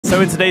So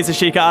in today's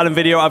Aydan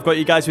video, I've got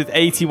you guys with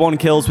 81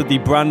 kills with the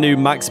brand new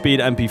Max Speed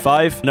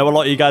MP5. I know a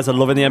lot of you guys are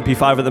loving the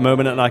MP5 at the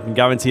moment, and I can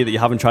guarantee that you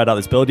haven't tried out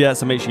this build yet,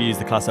 so make sure you use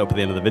the class up at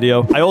the end of the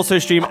video. I also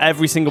stream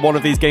every single one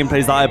of these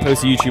gameplays that I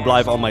post to YouTube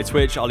live on my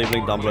Twitch. I'll leave a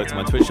link down below to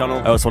my Twitch channel.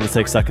 I also want to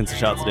take a second to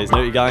shout out today's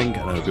Naughty Gang,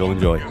 and I hope you all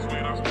enjoy.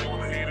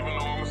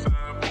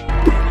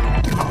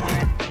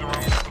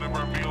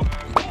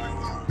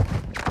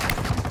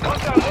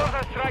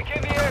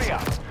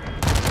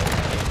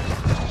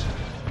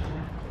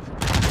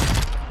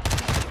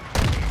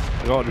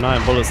 I got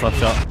 9 bullets left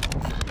shot.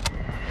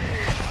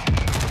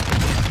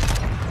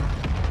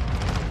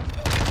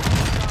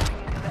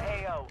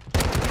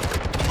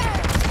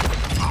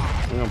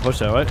 I'm gonna push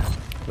there, right?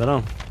 They're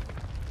down.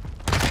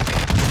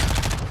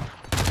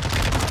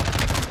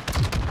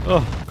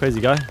 Oh,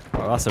 crazy guy.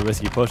 Oh, that's a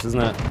risky push, isn't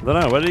it? I don't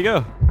know, where did he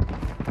go?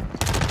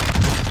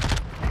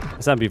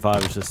 This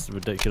MP5 is just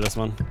ridiculous,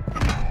 man.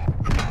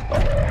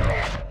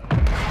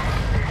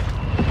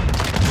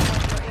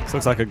 This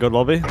looks like a good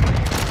lobby.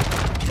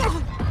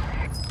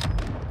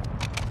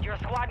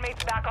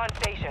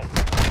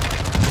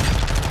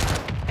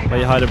 Where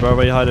you hiding, bro?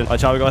 Where you hiding?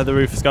 Alright, chat, we gotta hit the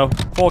roof. Let's go.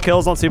 4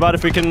 kills, not too bad.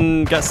 If we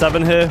can get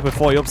 7 here with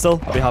 40 up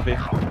still, I'll be happy.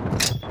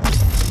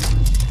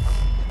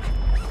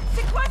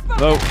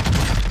 No.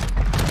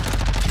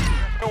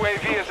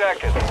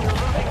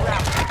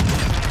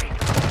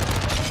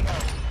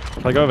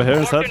 Can I go over here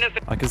instead?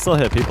 I can still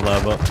hit people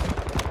there, but...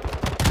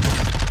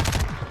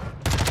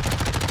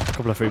 A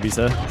couple of freebies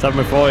here. 7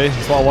 with 40.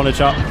 That's what I wanted,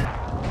 chat.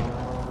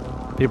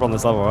 People on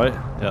this level, right?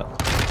 Yeah.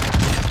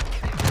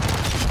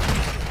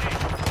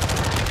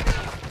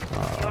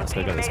 Let's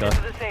go get this guy.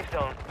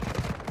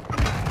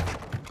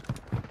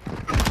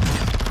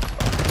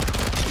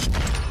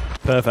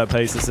 Perfect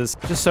pace. This is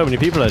just so many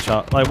people here,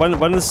 chat. Like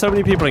when there's so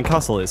many people in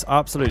castle, it's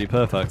absolutely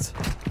perfect.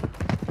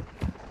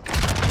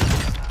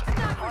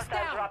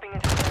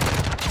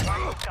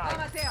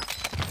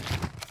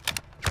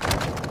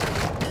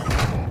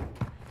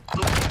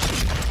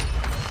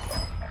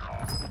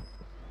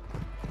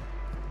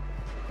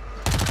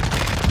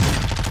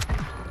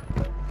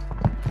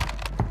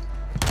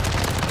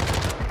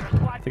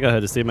 I think I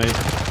heard his teammate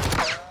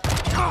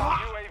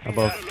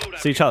above.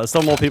 See, chat, there's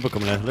still more people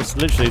coming in. Let's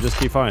literally just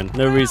keep firing.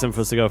 No reason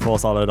for us to go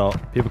force our load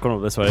out. People coming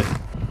up this way.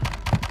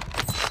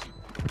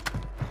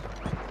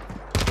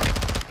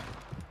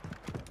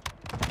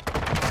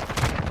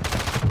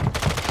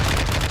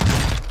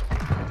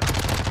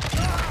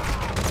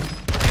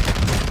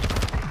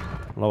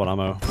 Low on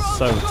ammo.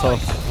 So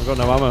tough. I've got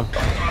no ammo.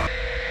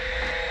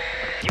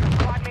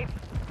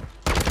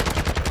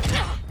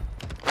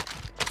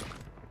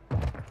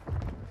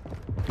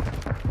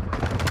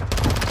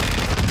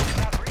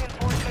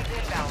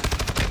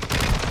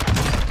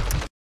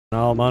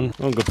 No, man.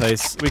 On good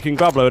pace. We can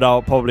grab load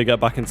out, probably get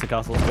back into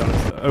castle, to be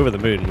honest. Over the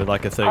moon with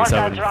like a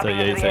 37,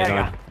 38,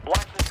 39.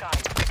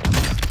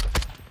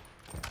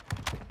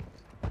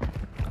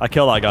 I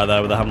killed that guy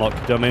there with a hemlock,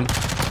 do you know what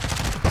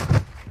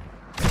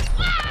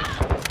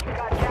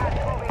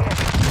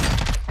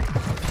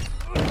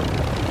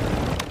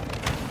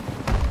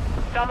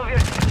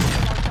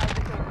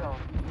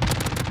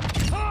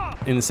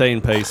I mean? Insane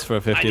pace for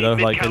a 50 though,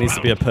 like it needs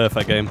to be a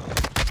perfect game.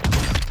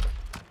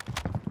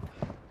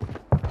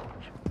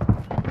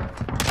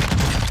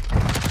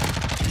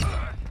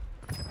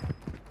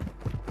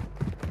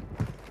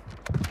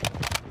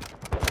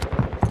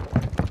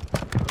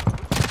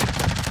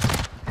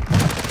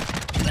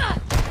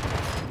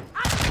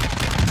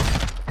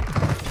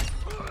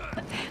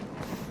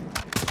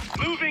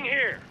 Moving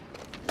here.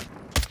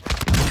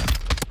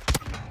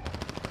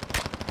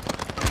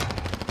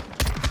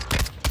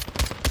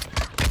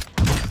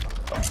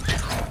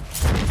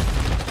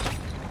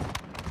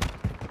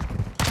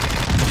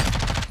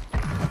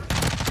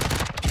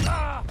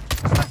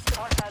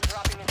 Hostiles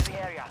dropping into the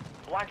area.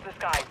 Watch the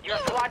sky. Your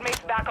squad mates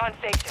back on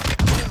station.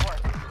 Good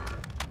work.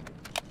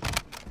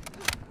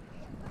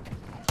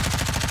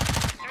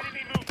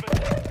 Enemy movement.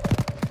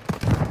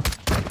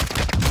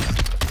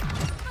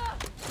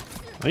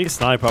 I need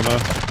sniper ammo.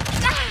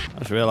 I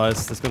just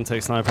realised it's going to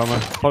take sniper ammo.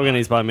 Probably going to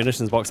need to buy a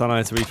munitions box, aren't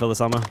I, to refill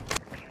this ammo.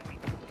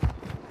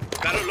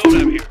 Got a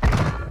load out here.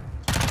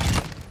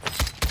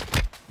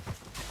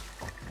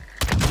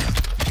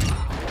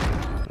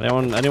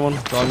 Anyone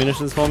got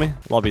munitions for me?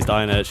 Lobby's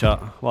dying here,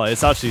 chat. Well,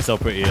 it's actually still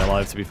pretty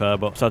alive, to be fair,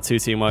 but just had 2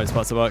 team wipes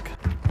back to back.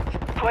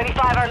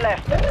 25 are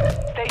left.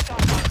 Stay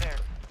strong out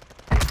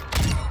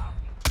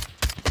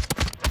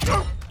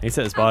there. He's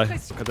hit his buy.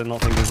 I did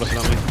not think he was looking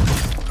at me.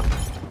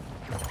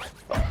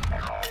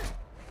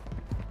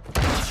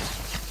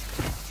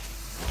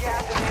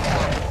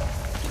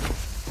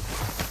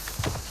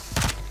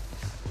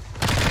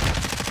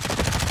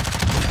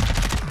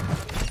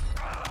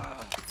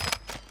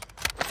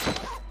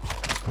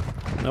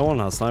 No one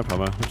has sniper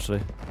ammo,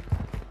 actually.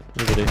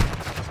 Nobody.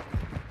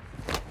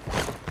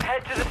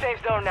 Head to the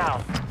safe zone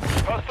now.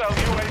 Hostile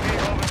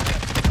UAV over.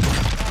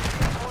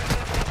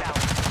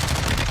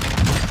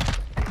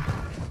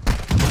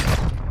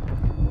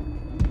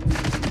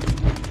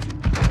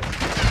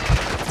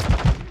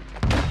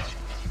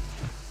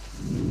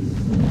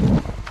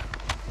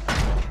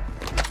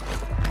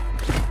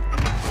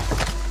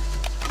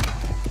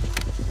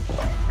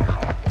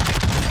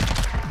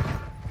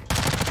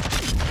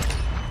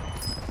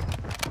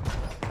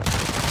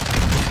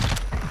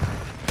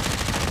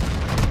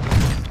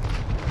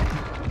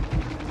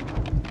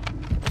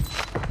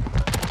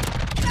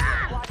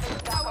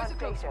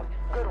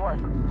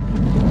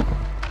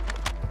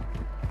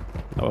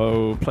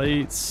 Oh,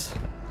 plates.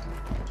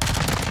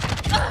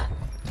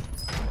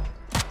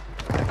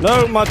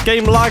 No, my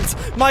game lagged.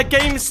 My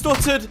game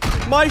stuttered.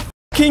 My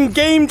fucking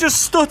game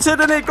just stuttered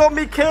and it got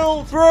me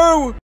killed,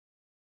 bro.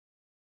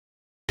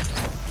 Your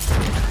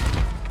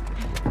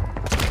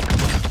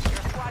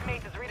squad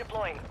mate is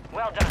redeploying.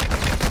 Well done.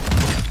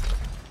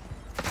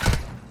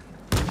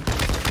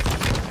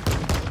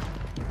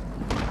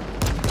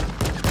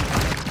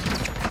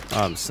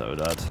 I'm so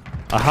dead.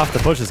 I have to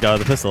push this guy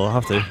with the pistol. I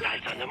have to.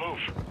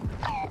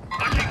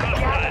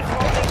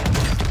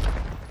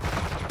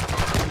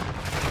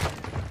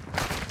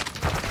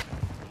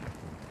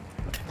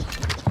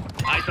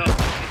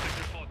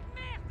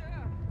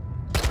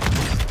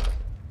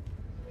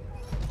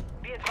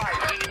 Be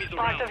advised,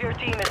 part of your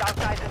team is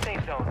outside the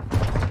safe zone.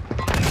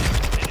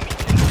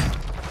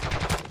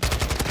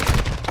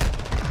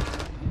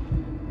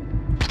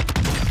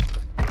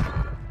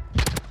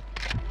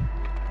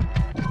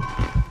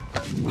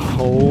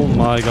 Oh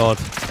my god.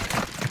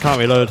 I can't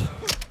reload.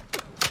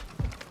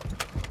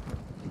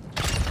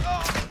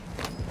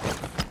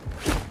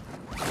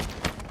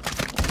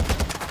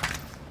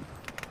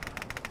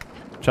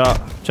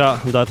 Chat,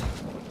 I'm dead.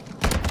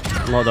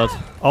 I'm not dead.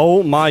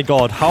 Oh my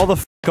god, how the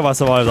f have I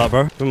survived that,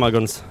 bro? With my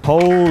guns.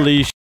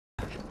 Holy sh.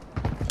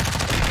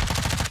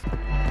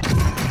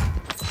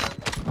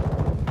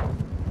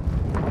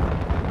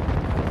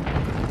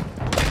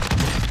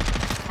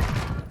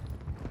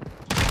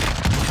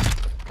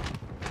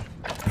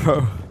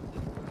 Bro.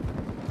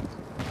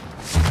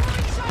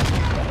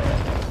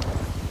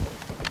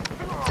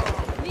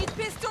 Need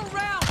pistol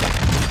round.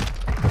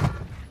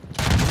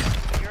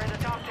 You're in the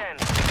top 10.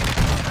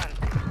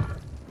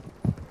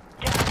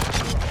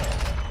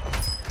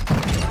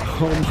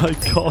 Oh my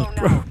god,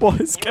 bro.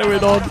 What is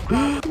going on?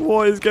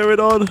 What is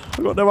going on?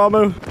 I've got no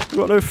ammo. I've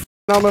got no f***ing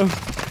ammo.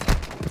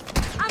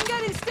 I'm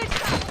getting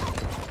stitched up.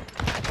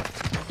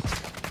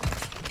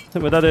 I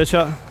think we're dead here,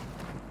 chat.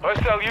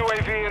 Hostile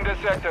UAV in this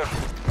sector.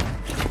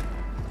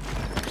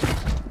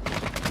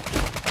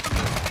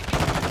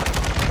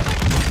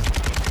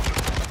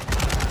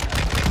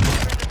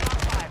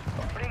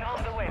 Bring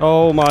home the win.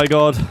 Oh my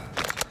god.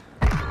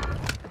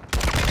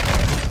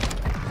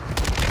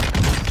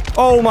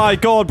 Oh my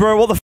god, bro.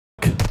 What the f?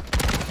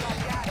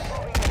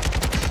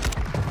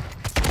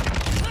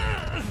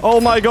 Oh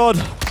my god.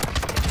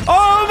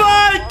 Oh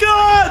my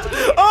god.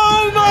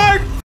 Oh my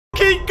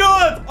fucking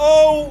god.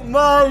 Oh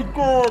my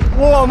god.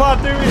 What am I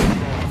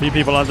doing? Few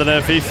people under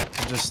there, Thief.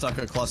 I just stuck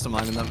a cluster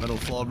mine in that middle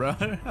floor, bro.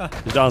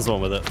 He's down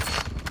one with it.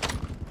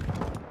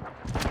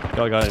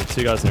 Got a guy,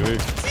 two guys in the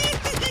roof.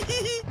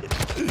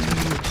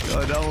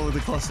 Go down with the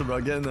cluster, bro.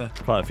 Get in there.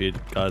 Quite a few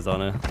guys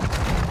down here. No.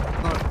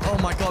 Oh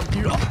my god,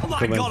 you. Oh my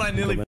Come in, god, I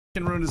nearly come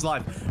fucking ruined his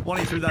life. One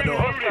in through that door.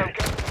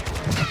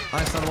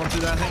 Nice, another one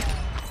through there, I think.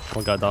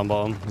 One guy down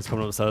bottom. He's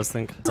coming upstairs, I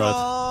think.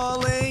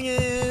 Crawling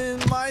in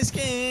my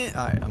skin.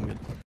 Alright, I'm good.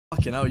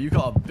 Fucking hell, you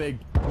got a big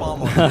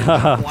bomb on you.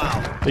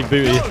 Wow. Big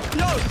booty. Yo,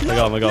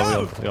 I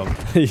got him.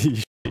 You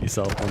shit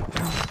yourself, man.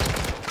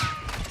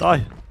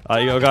 Die.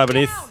 Alright, you got a guy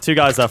beneath. Two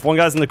guys left. One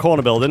guy's in the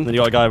corner building, then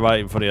you got a guy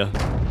right in front of you.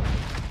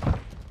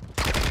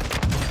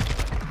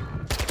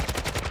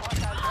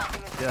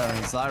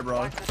 Yeah,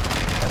 Zyro.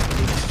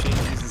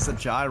 It's a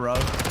gyro.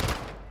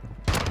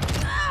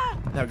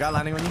 No, guy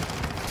landing on you.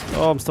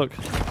 Oh, I'm stuck.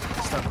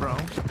 Stuck, bro.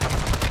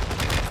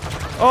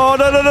 Oh,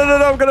 no,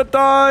 I'm gonna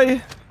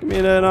die. Give me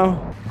in there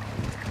now.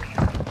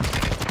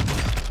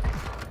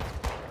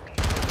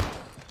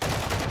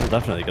 I'm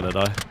definitely gonna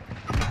die.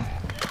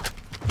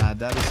 Nah,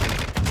 that is.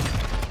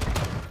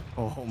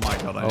 Oh my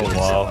god, I Oh, didn't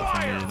wow. say that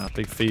from you, you know.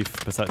 Big thief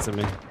protecting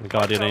me. The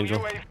guardian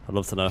angel. I'd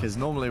love to know. Because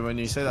normally when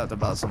you say that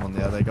about someone,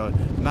 yeah, they go,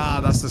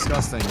 nah, that's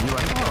disgusting. You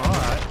went, oh,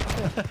 alright.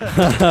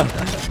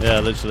 Yeah,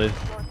 literally.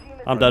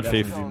 I'm dead,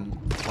 thief.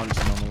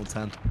 Punching on all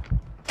 10.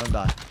 Don't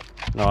die.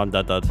 No, I'm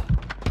dead.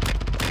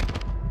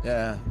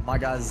 Yeah, my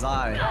guy's Zy.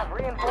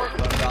 Reinforcements.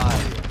 Don't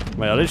die.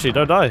 Wait, I literally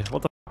don't die.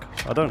 What the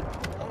f? I don't.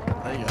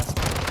 There you go.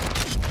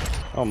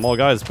 Oh, more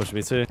guys pushing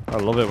me too. I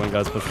love it when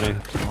guys push me.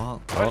 What?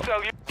 Oh.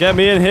 Get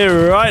me in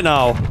here right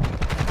now.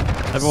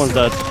 Everyone's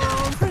dead.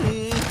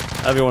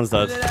 Everyone's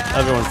dead.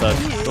 Everyone's dead.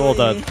 They're all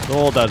dead. They're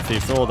all dead,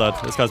 thief. They're all dead.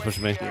 This guy's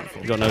pushing me.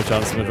 He's got no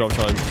chance. I'm gonna drop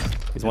shot him.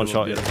 He's one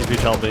shot. If you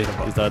help me,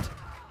 he's dead.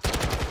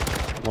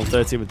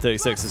 130 with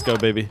 36. Let's go,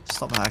 baby.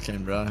 Stop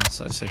hacking, bro. I'm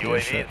so sick of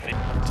this shit.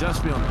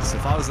 Just be honest,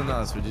 if I was a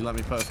nurse, would you let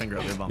me put a finger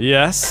up your bum?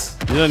 Yes.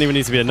 You don't even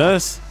need to be a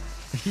nurse.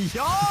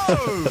 Yo!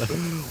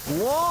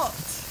 What?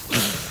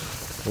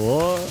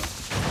 What?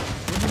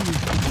 What do you mean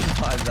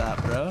by that,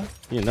 bro?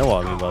 You know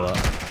what I mean by that.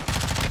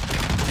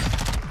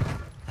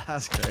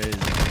 That's crazy.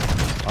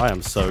 I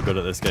am so good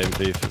at this game,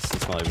 thief.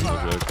 It's not even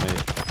a joke,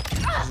 mate.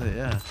 Is it?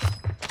 Yeah.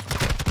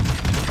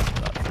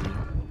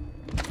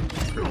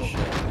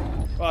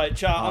 Right,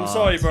 chat, I'm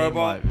sorry, bro, team but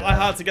wipe, yeah. I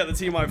had to get the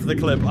team wipe for the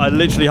clip. I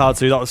literally had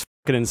to. That was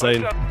fucking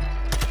insane. I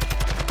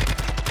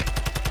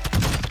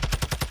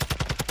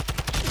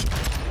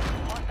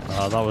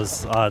had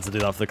to do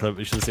that for the clip.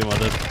 You should have seen what I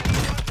did.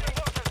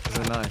 Is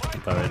it nice?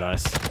 Very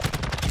nice.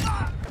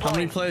 How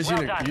many players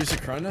use a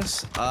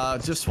Cronus?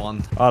 Just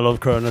one. I love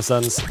Cronus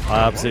Sense. I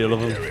absolutely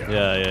love them.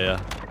 Yeah.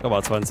 Got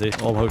about 20.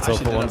 All hooked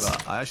up at once.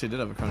 I actually did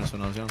have a Cronus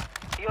when I was young.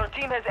 Your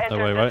team has entered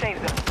way, the right? safe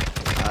zone.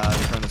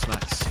 The Cronus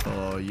Max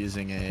for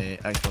using a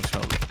Xbox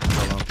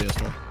controller on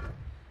PS4.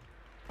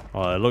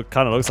 Oh, it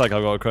kind of looks like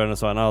I've got a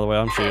Cronus right now, the way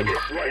I'm shooting.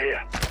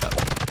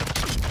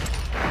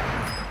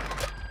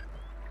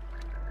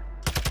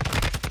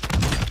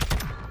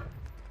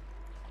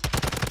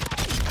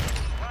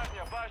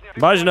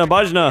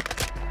 Bajna.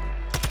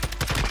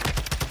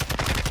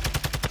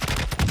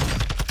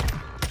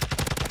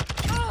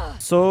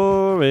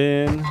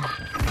 Soaring,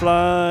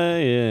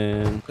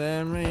 flying.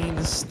 There ain't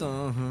a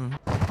star.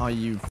 Oh,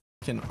 you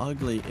fucking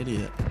ugly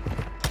idiot.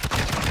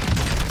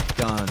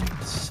 Gun,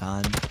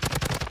 son.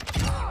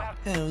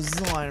 It was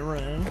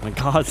Zyro. Oh my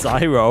god,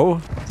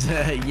 Zyro.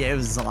 Yeah,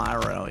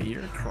 Zyro,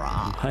 you're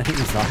crap. I'm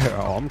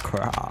Zyro, I'm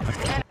crap.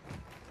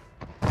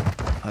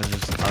 I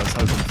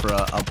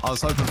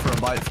was hoping for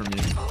a bite from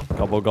you.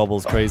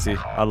 Gobble's crazy.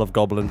 I love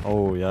gobbling.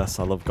 Oh yes,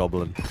 I love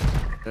gobbling.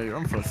 Yeah, you're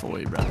on for a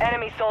 40, bro.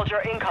 Enemy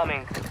soldier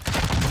incoming.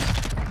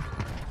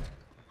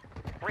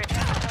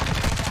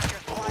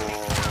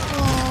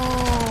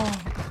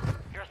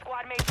 Your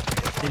squad mates.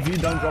 If you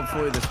don't drop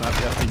 40 this map,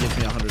 you have to give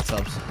me 100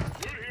 subs.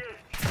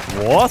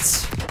 What?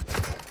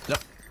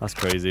 Yep. That's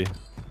crazy.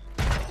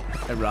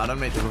 Hey, bro, I don't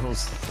make the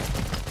rules.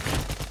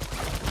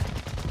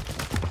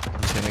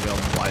 I'm just gonna go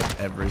and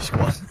wipe every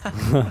squad.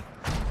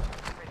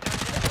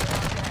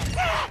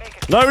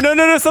 No,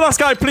 it's the last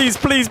guy. Please.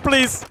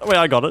 Oh, wait,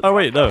 I got it. Oh,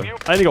 wait, no.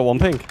 I only got one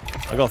pink.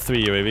 I got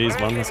 3 UAVs,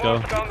 man. Let's go.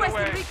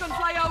 Requesting recon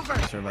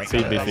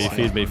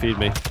flyover. Feed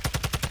me.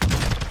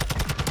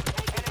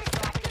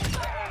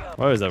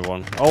 Where is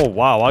everyone? Oh,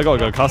 wow. I gotta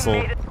go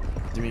castle.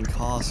 You mean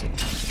castle?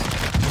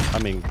 I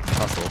mean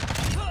castle.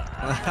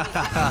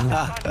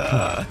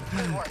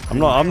 I'm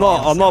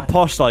not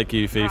posh like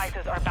you, thief.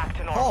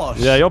 Posh?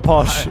 Yeah, you're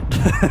posh. I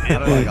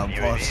don't think I'm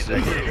posh.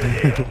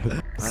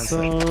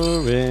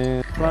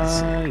 Soaring,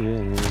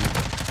 flying.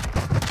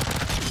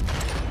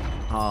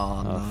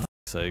 Oh, no.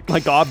 Sake. My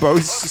god, bro,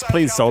 he's just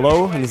playing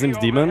solo and his name's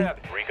Demon.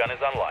 Recon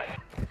is online.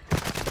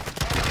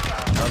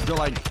 I feel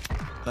like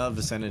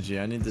nervous energy.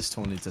 I need this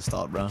tourney to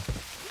start, bro.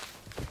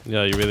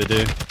 Yeah, you really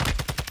do.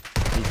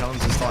 He comes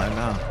to start it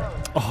now.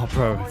 Oh,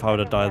 bro, if I would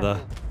have died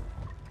there.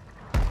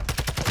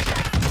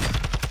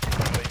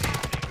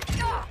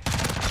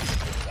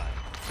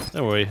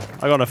 Don't worry.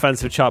 I got an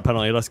offensive chat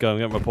penalty. Let's go and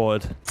get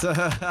reported. Bro,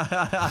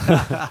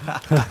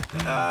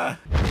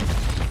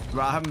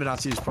 I haven't been able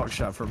to use proc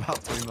chat for about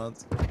 3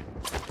 months.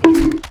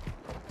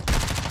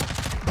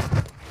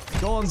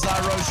 Go on,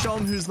 Zyro. Show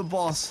him who's the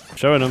boss.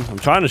 Showing him. I'm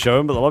trying to show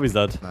him, but the lobby's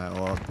dead. No,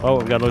 well, Oh,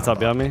 we got looked up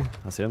behind me.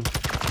 I see him.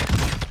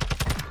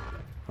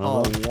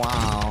 oh,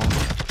 wow.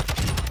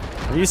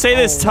 You say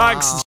this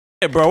tax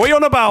shit, bro. What are you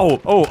on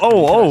about?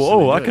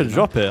 Oh, I can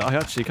drop it. I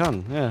actually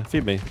can. Yeah,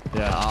 feed me.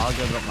 Yeah, I'll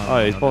go drop my money.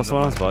 Oh, he's bought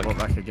someone else back. Bought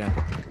back again.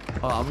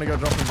 Oh, I'm gonna go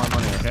drop him my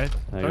money, okay?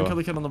 There you Don't go. kill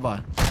the kid on the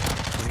buy.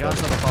 The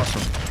guy's not a fast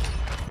one.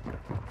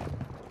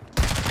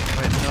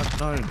 Wait,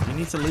 no, you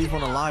need to leave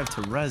one alive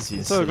to res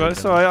you. So, guys,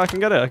 sorry, I can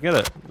get it.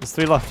 There's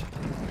 3 left.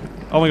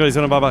 Oh my god, he's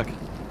gonna buy back.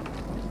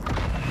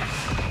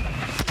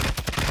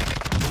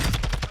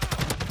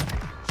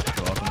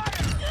 You're welcome.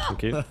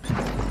 Thank you.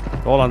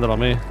 All landed on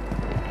me.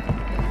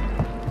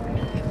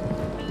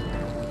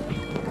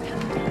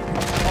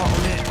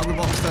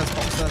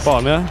 Upstairs.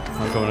 Bottom, yeah?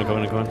 I'm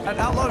coming. And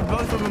outload,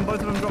 both of them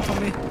dropped on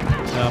me.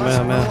 Yeah,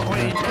 I'm here.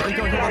 Wait, you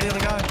got the other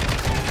guy.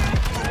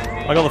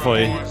 I got the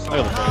 40.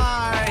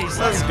 Nice,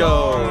 Let's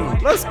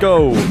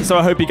go. So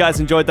I hope you guys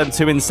enjoyed them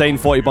 2 insane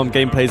 40 bomb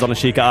gameplays on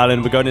Ashika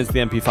Island. We're going into the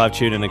MP5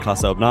 tuning and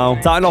class up now.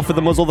 Starting off with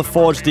the muzzle, the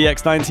Forged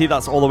DX90.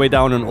 That's all the way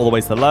down and all the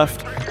way to the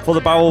left. For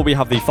the barrel, we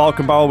have the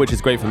Falcon barrel, which is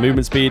great for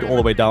movement speed, all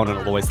the way down and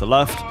all the way to the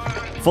left.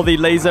 For the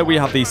laser, we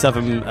have the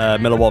 7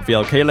 milliwatt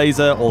VLK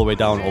laser, all the way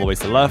down, all the way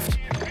to the left.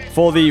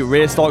 For the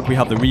rear stock, we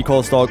have the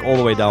recoil stock, all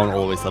the way down,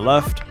 all the way to the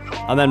left.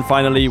 And then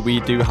finally, we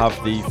do have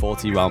the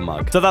 40 round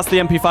mag. So that's the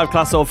MP5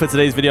 class all for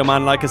today's video,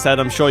 man. Like I said,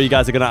 I'm sure you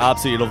guys are going to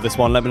absolutely love this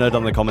one. Let me know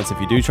down in the comments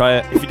if you do try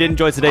it. If you did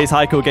enjoy today's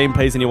high-core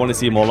gameplays and you want to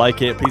see more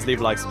like it, please leave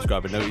a like,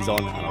 subscribe, and noties on,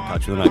 and I'll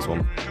catch you in the next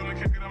one.